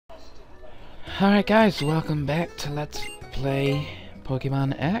Alright guys, welcome back to Let's Play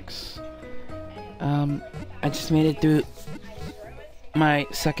Pokemon X. I just made it through my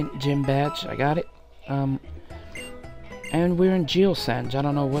second gym badge. I got it. And we're in Geosenge. I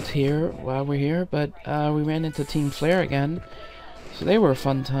don't know what's here while we're here, but we ran into Team Flare again. So they were a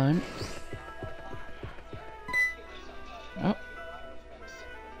fun time. Oh.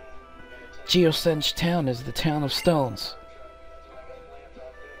 Geosenge Town is the town of stones.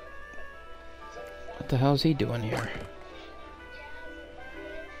 What the hell is he doing here?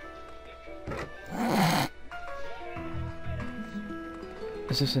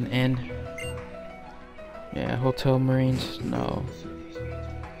 Is this an inn? Yeah, Hotel Marines? No.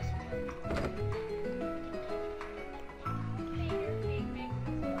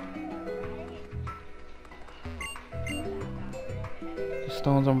 The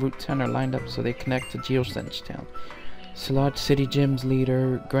stones on Route 10 are lined up so they connect to Geosenge Town. Salard City Gym's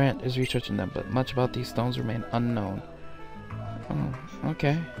leader, Grant, is researching them, but much about these stones remain unknown. Oh,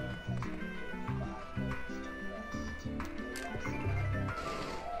 okay.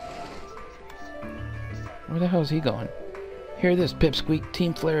 Where the hell is he going? Hear this, Pipsqueak.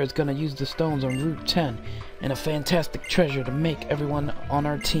 Team Flare is gonna use the stones on Route 10 and a fantastic treasure to make everyone on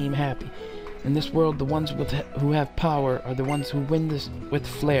our team happy. In this world, the ones who have power are the ones who win this with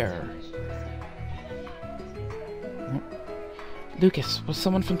Flare. Lucas, was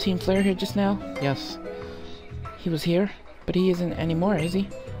someone from Team Flare here just now? Yes. He was here, but he isn't anymore, is he?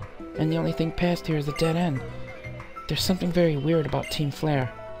 And the only thing past here is a dead end. There's something very weird about Team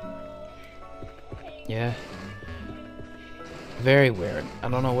Flare. Yeah. Very weird. I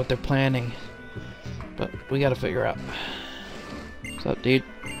don't know what they're planning, but we gotta figure out. What's up, dude?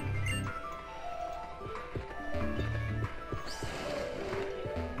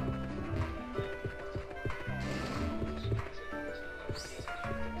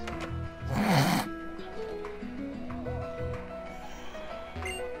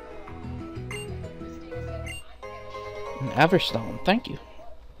 An Everstone, thank you.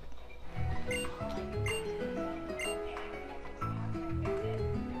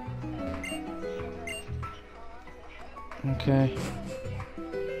 Okay.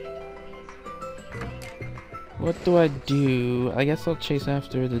 What do I do? I guess I'll chase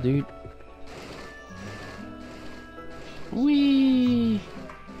after the dude. Whee!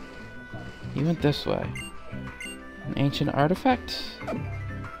 He went this way. An ancient artifact?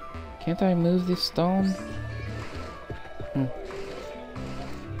 Can't I move this stone?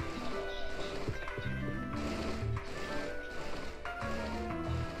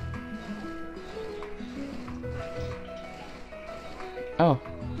 Oh.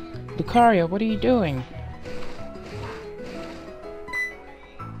 Lucario, what are you doing?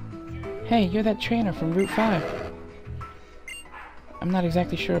 Hey, you're that trainer from Route 5. I'm not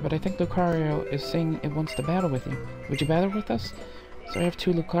exactly sure, but I think Lucario is saying it wants to battle with you. Would you battle with us? So I have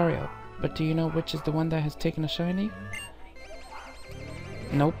two Lucario, but do you know which is the one that has taken a shiny?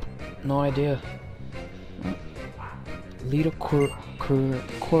 Nope, no idea. Lita Corina.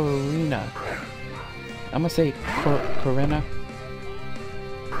 I'm gonna say Corina.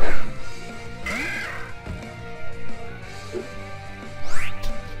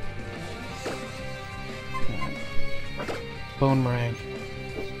 Bone Meringue.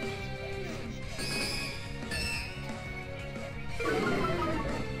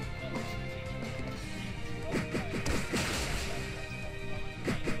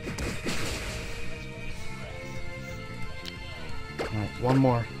 Alright, one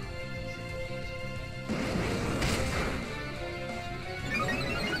more.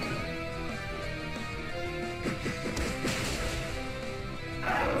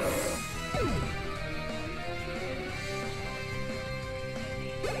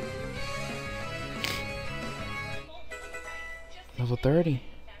 Level 30.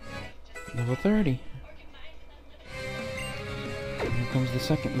 Level 30. Here comes the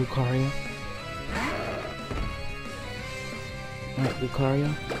second Lucario. Alright,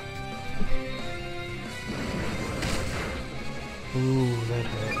 Lucario. Ooh, that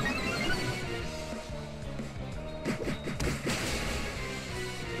hurt.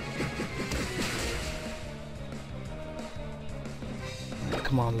 Alright,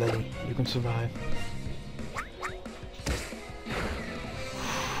 come on, lady. You can survive.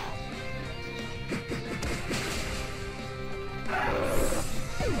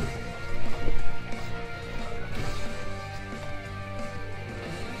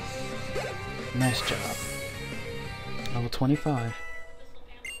 Nice job. Level 25.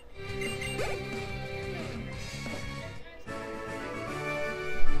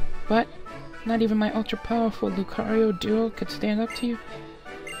 What? Not even my ultra-powerful Lucario duo could stand up to you?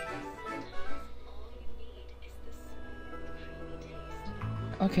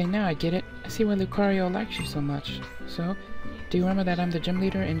 Okay, now I get it. I see why Lucario likes you so much. So, do you remember that I'm the gym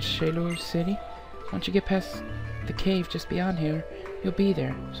leader in Shalour City? Once you get past the cave just beyond here, you'll be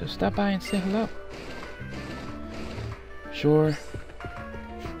there. So stop by and say hello. Sure.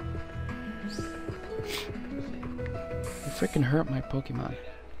 You freaking hurt my Pokemon.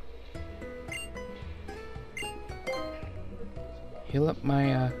 Heal up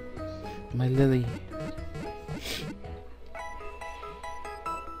my, my Lily.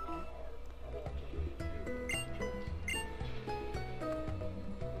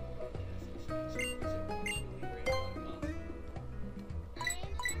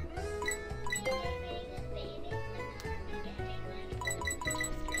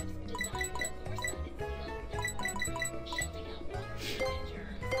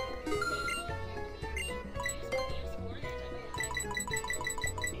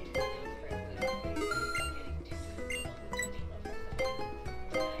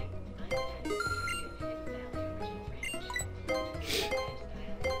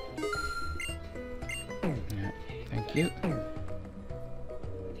 Thank you.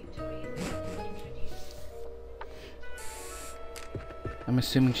 I'm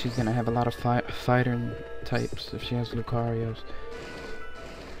assuming she's gonna have a lot of fighter types if she has Lucarios.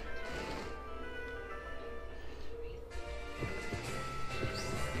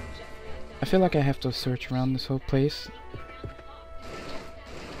 I feel like I have to search around this whole place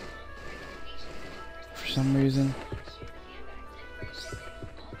for some reason.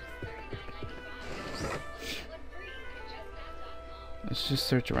 Let's just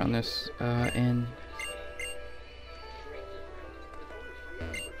search around this inn.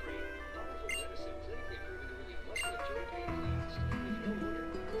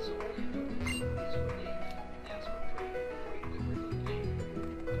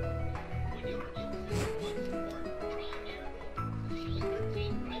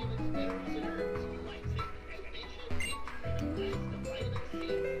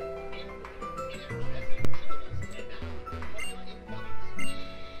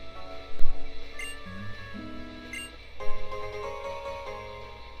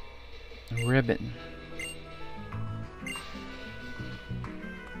 Ribbon.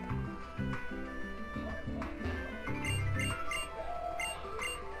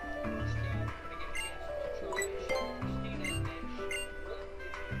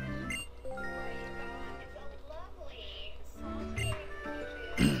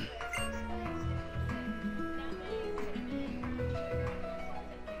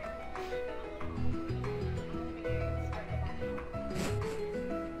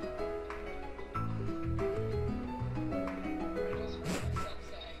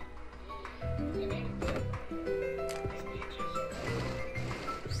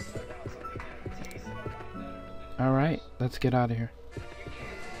 Alright, let's get out of here.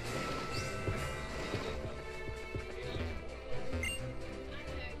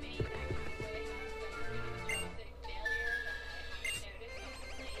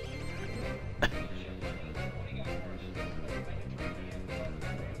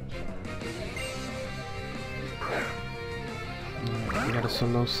 We got a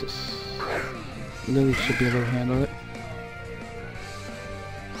Solosis. Lily should be able to handle it.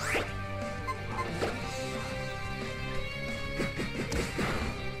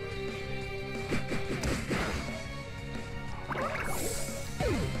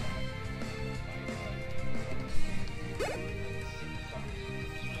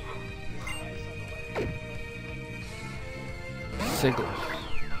 Sigilyph.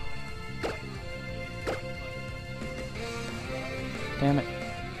 Damn it.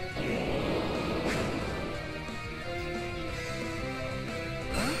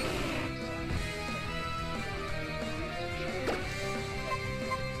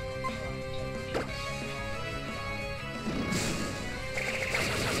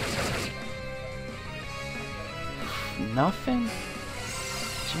 Nothing?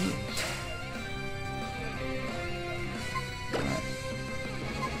 Jeez.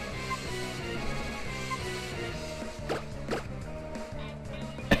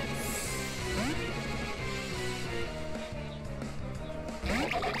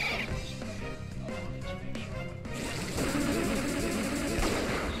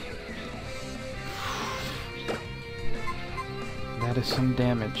 That is some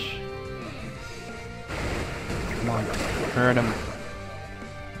damage. Come on, hurt him.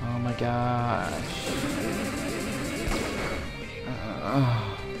 Oh my gosh.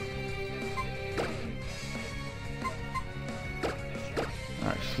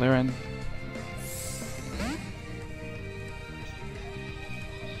 Alright, Flareon.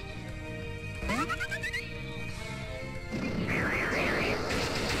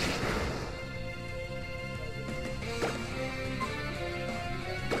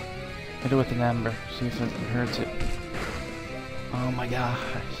 Hit it with an ember. See if it hurts it. Oh my gosh.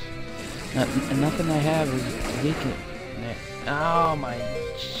 Nothing I have is weakened. Oh my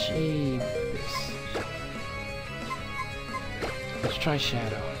jeez. Let's try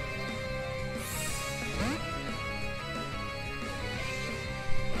Shadow.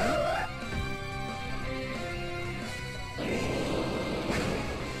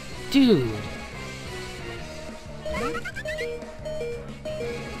 Dude!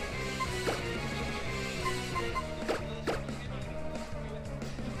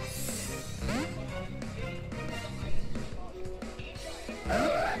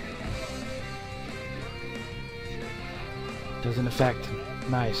 Doesn't affect.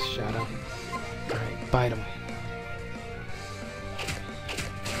 Nice, Shadow. Alright, bite him.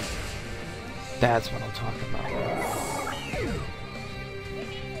 That's what I'm talking about.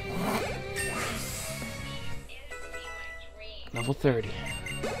 Level 30.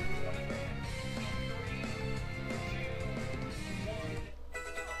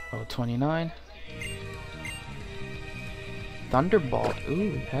 Level 29. Thunderbolt.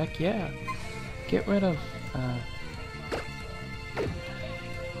 Ooh, heck yeah. Get rid of,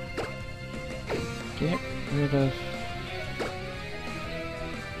 Get rid of...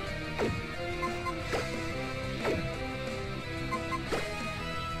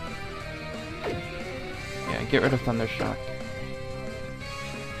 Yeah, get rid of Thundershock.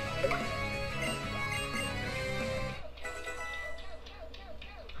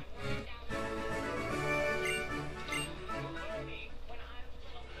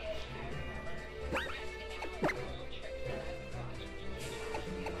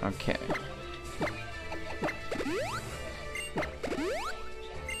 Okay.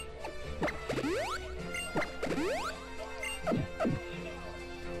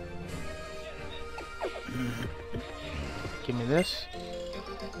 Give me this.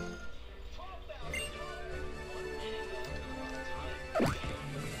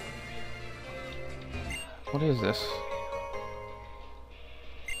 What is this?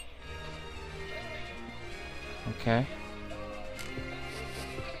 Okay.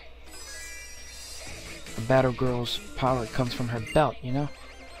 The Battle Girl's power comes from her belt, you know?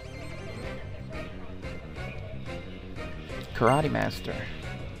 Karate Master.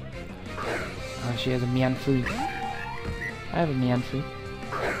 She has a Mianfu. I have a Mianfu.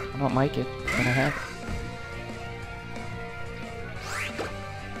 I don't like it, but I have it.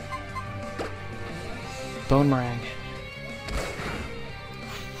 Bone Meringue.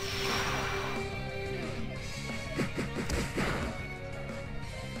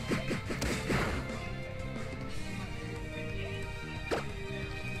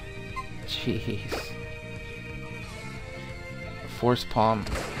 Jeez. Force Palm.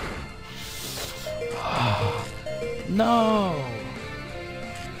 No!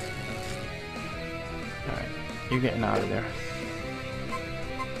 Alright, you're getting out of there.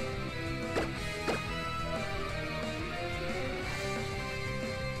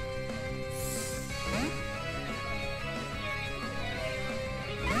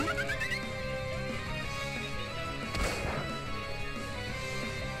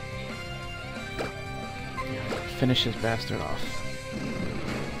 Finish this bastard off.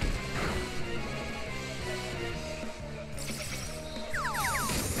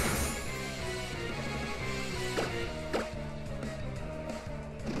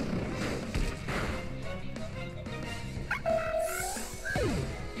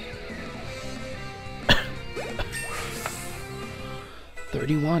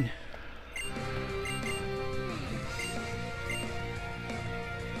 $31.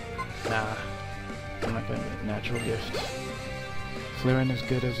 Nah, I'm not gonna get natural gift. Flarin is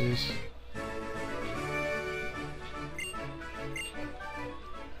good as is.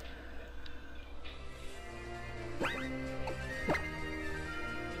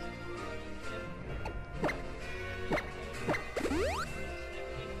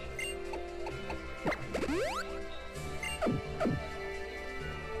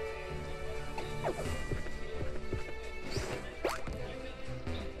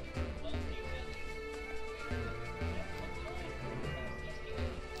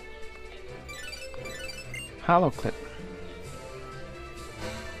 Hollow clip.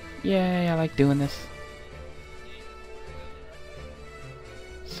 Yay, I like doing this.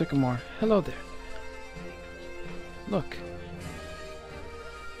 Sycamore. Hello there. Look.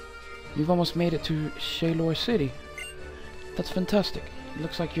 You've almost made it to Shaylor City. That's fantastic. It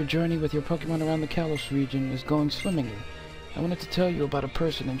looks like your journey with your Pokemon around the Kalos region is going swimmingly. I wanted to tell you about a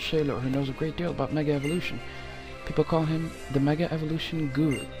person in Shaylor who knows a great deal about Mega Evolution. People call him the Mega Evolution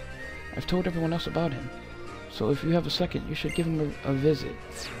Guru. I've told everyone else about him. So if you have a second, you should give him a visit.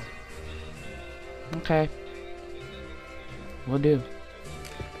 Okay. Will do.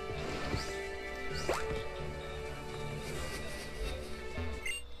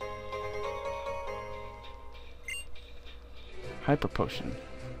 Hyper Potion.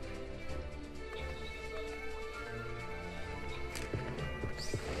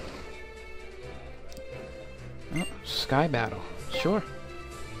 Oh, Sky Battle. Sure.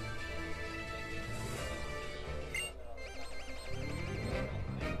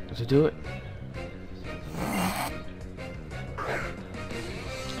 Does it do it?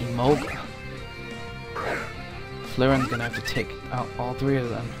 Immobile. Flurin's gonna have to take out all three of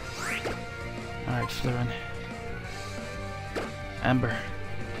them. Alright, Flurin. Ember.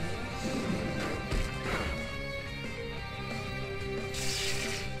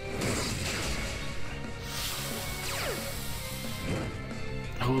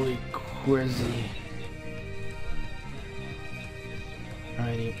 Holy Quizzy.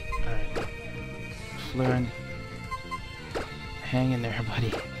 Alrighty. Alright. Flurin. Hang in there,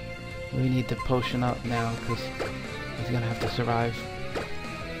 buddy. We need to potion up now because he's gonna have to survive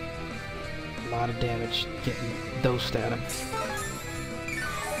a lot of damage getting dosed at him.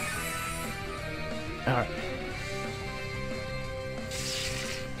 Alright.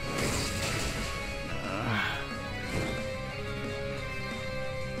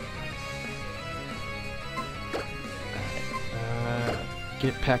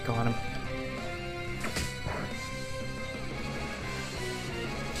 Get Peck on him.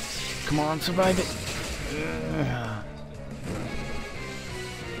 Come on, survive it.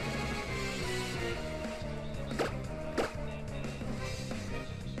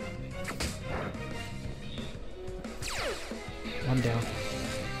 One down.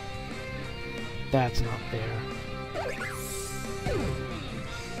 That's not fair.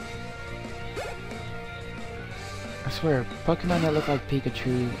 I swear, Pokemon that look like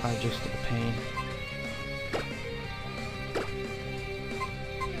Pikachu are just a pain.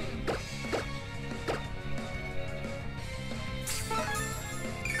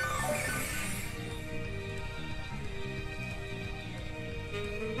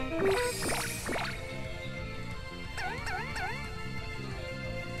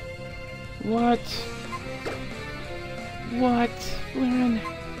 What? What? Flurin,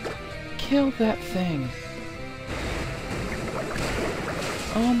 kill that thing.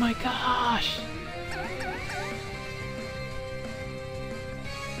 Oh my gosh!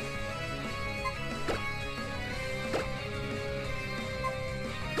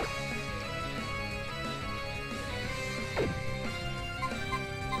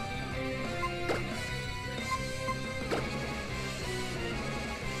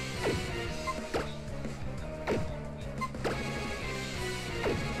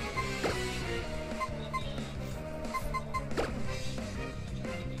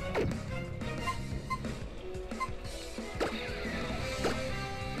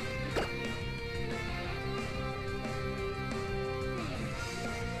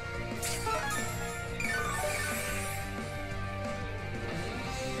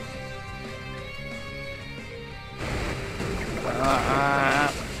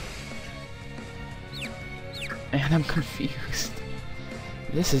 And I'm confused.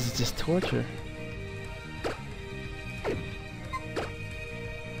 This is just torture.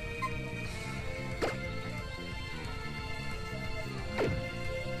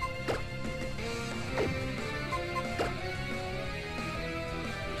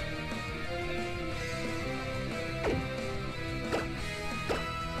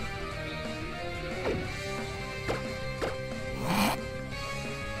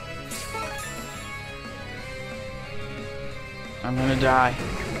 I'm gonna die.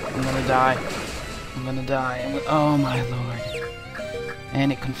 I'm gonna die. I'm gonna die. Oh my lord.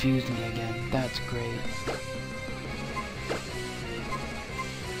 And it confused me again. That's great.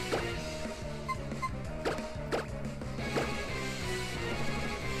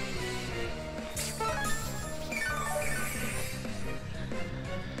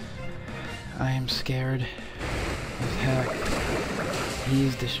 I am scared as heck.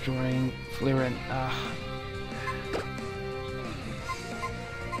 He's destroying Flurin.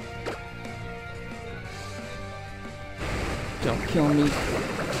 Don't kill me.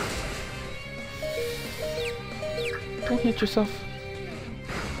 Don't hit yourself.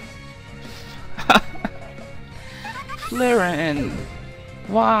 Flurin!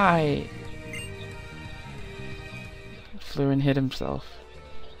 Why? Flurin hit himself.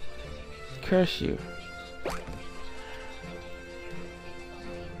 Curse you.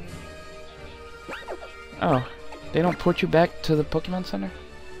 Oh, they don't port you back to the Pokemon Center?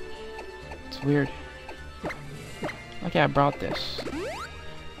 It's weird. Okay, I brought this.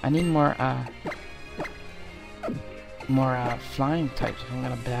 I need more more flying types. I'm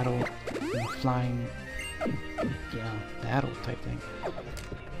gonna battle flying, you know, battle type thing.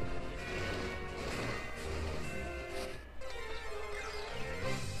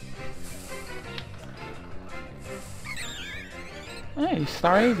 Hey,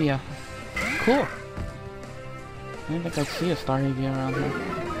 Staravia. Cool. I didn't think I'd see a Staravia around here.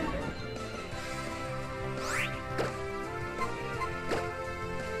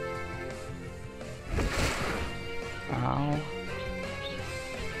 Ow.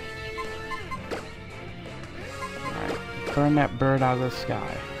 Alright, burn that bird out of the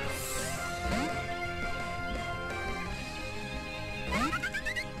sky.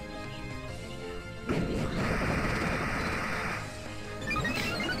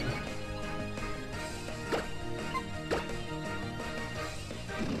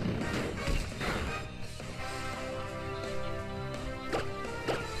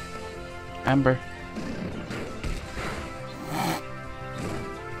 Ember.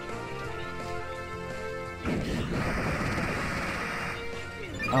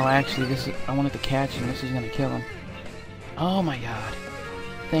 Oh, actually, this is, I wanted to catch him. This is gonna kill him. Oh my god.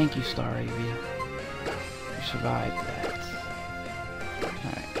 Thank you, Staravia. You survived that.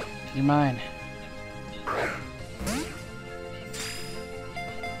 Alright. You're mine.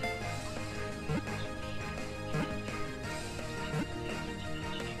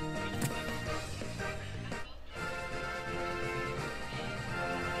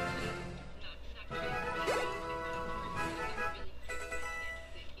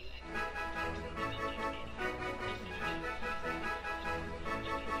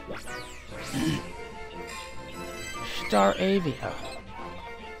 Staravia.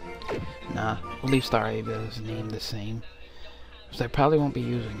 Nah, we'll leave Staravia's name the same. So I probably won't be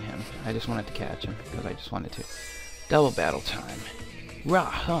using him. I just wanted to catch him, because I just wanted to. Double battle time. Rah,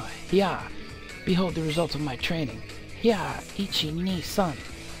 huh, yeah. Behold the results of my training. Yeah, Ichi ni San.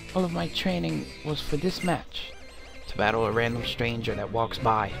 All of my training was for this match. To battle a random stranger that walks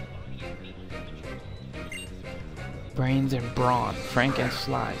by. Brains and Brawn. Frank and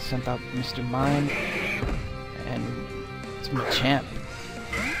Sly sent out Mr. Mime. And it's Machamp.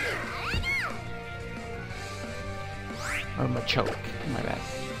 Or Machoke. My bad.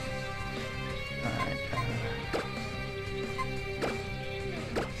 Alright.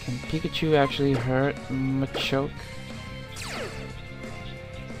 Can Pikachu actually hurt Machoke?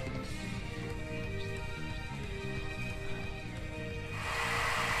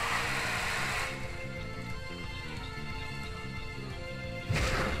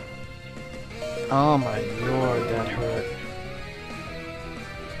 Oh my lord, that hurt.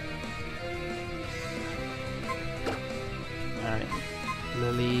 Alright.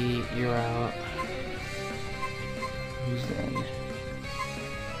 Lily, you're out. Who's in?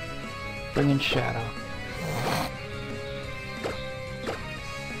 Bring in Shadow.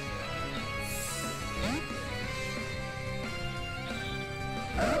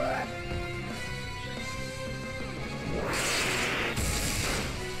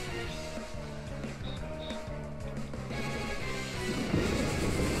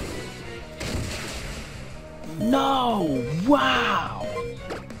 No! Wow!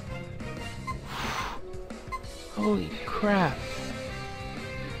 Holy crap.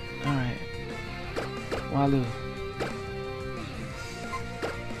 Alright. Walu.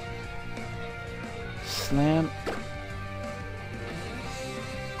 Slam.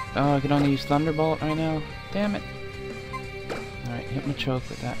 Oh, I can only use Thunderbolt right now? Damn it. Alright, hit Machoke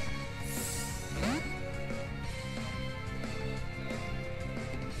with that.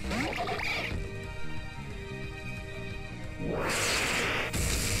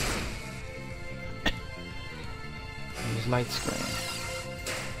 Use Light Screen.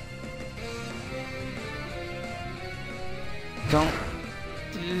 Don't.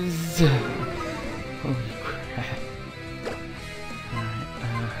 Holy crap.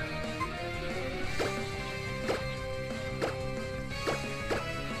 Alright,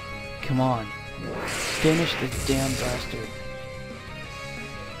 come on. Finish this damn bastard.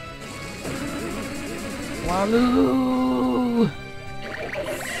 Walu!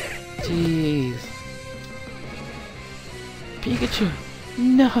 Jeez. Pikachu!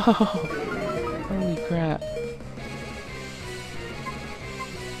 No! Holy crap.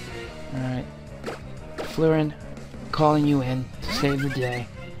 Alright. Flurin, calling you in to save the day.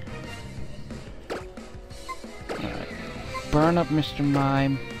 Alright. Burn up Mr.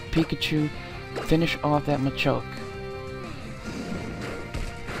 Mime. Pikachu, finish off that Machoke.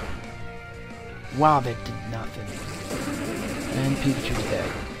 Wow, that did nothing. And Pikachu's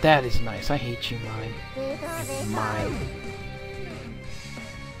dead. That is nice. I hate you, Mime. Mime.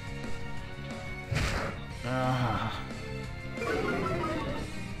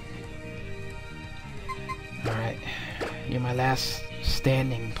 You're my last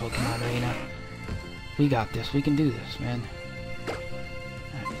standing Pokemon, Reina. We got this. We can do this, man.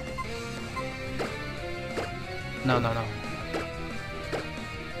 No, no, no.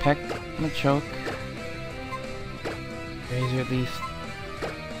 Peck, Machoke. Razor Leaf.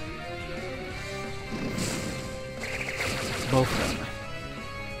 Both of them.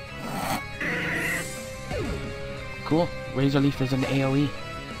 Cool. Razor Leaf is an AoE.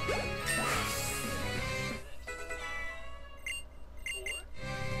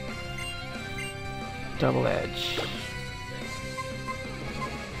 Double Edge.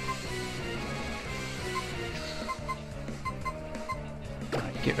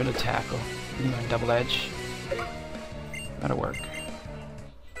 Alright, get rid of Tackle. Double Edge. That'll work.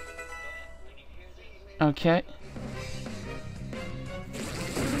 Okay.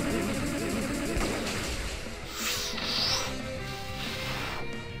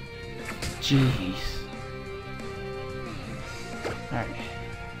 Jeez. Alright.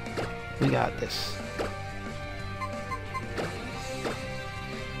 We got this.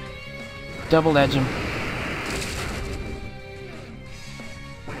 Double Edge him.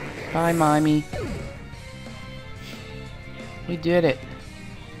 Bye, Mimey. We did it.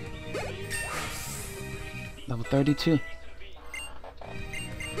 Level 32.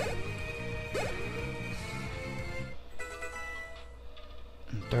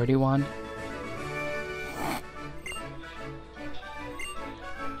 And 31.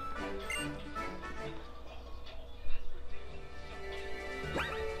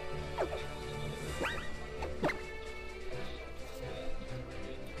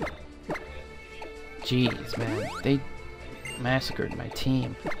 Jeez, man, they massacred my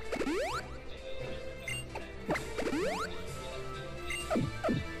team.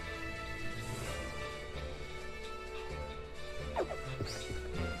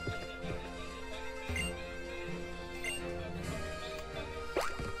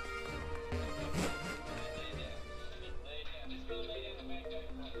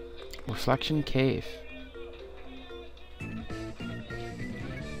 Reflection Cave.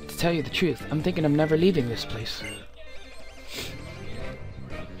 To tell you the truth, I'm thinking I'm never leaving this place.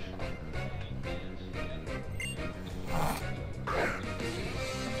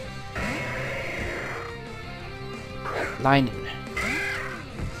 Lightning.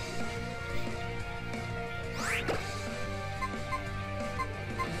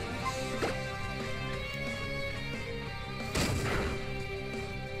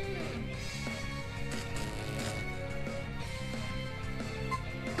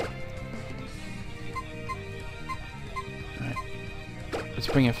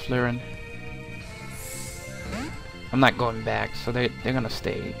 Let's bring in Flurin. I'm not going back, so they're gonna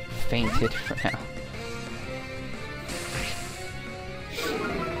stay fainted for now.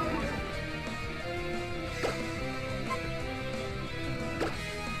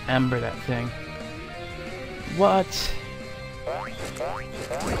 Ember that thing. What?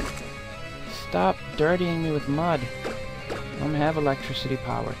 Stop dirtying me with mud. I don't have electricity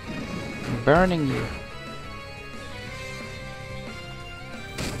power. I'm burning you.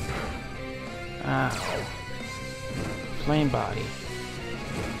 Ow. Flame body.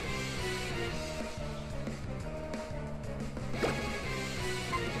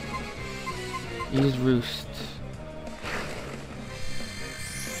 Use Roost.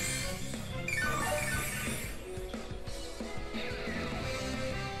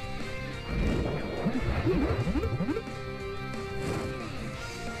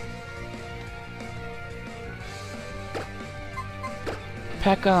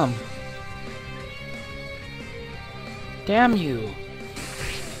 Peck 'em. Damn you!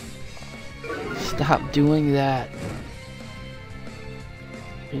 Stop doing that.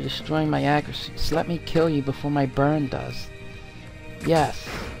 You're destroying my accuracy. Just let me kill you before my burn does. Yes.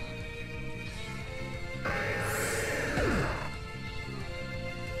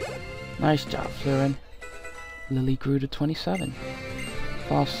 Nice job, Flurin. Lily grew to 27.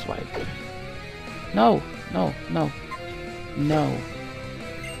 False swipe. No! No! No! No!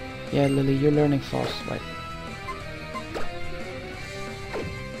 Yeah, Lily, you're learning false swipe.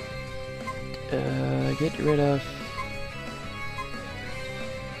 Get rid of...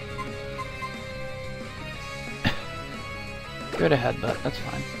 Get rid of headbutt, that's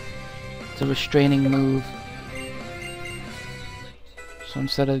fine. It's a restraining move. So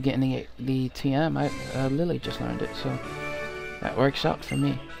instead of getting the TM, Lily just learned it, so that works out for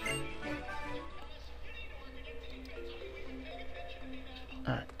me.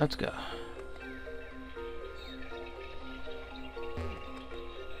 Alright, let's go.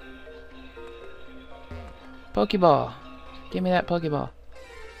 Pokeball! Give me that Pokeball.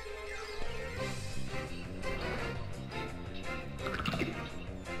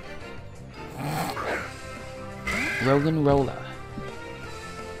 Rogan Rolla.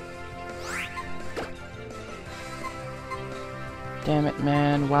 Damn it,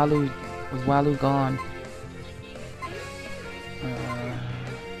 man. With Walu gone.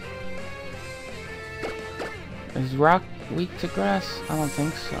 Is Rock weak to grass? I don't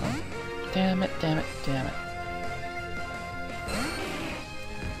think so. Damn it, damn it, damn it.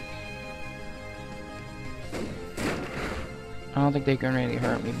 I don't think they can really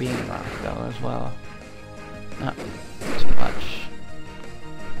hurt me being Rock, though, as well. Not too much.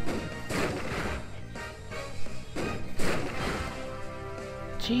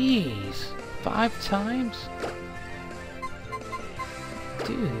 Jeez. 5 times?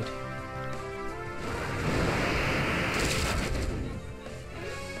 Dude.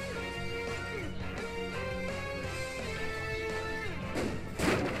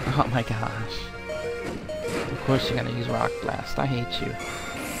 Oh my gosh. Of course you're gonna use Rock Blast. I hate you.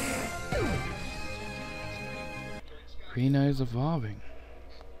 Rena is evolving.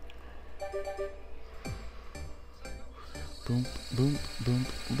 Boom, boom, boom,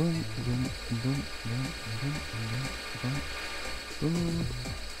 boom, boom, boom, boom, boom, boom, boom, boom.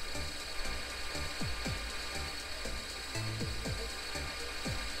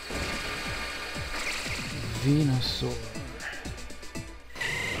 Venusaur.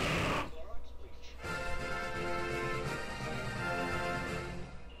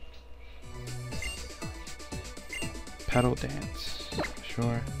 Pedal dance,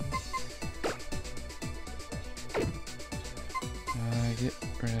 sure. Get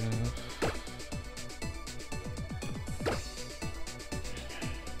rid of.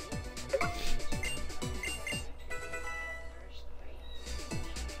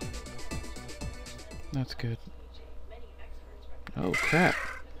 That's good. Oh crap!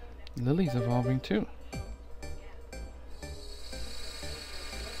 Lily's evolving too.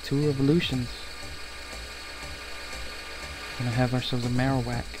 2 evolutions. Gonna have ourselves a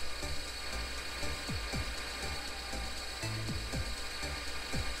Marowak.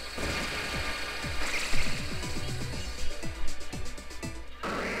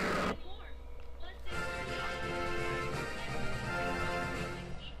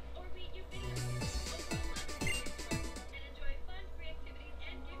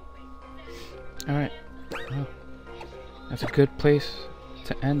 Alright. Well, that's a good place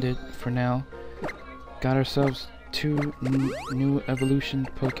to end it for now. Got ourselves 2 new evolution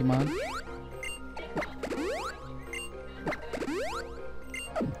Pokemon.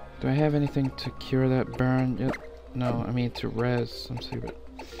 Do I have anything to cure that burn? Yep. No, I mean to res. Let's see what.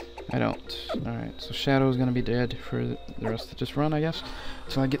 I don't. Alright, so Shadow's gonna be dead for the rest of this run, I guess.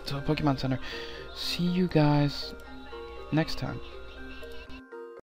 Until I get to a Pokemon Center. See you guys next time.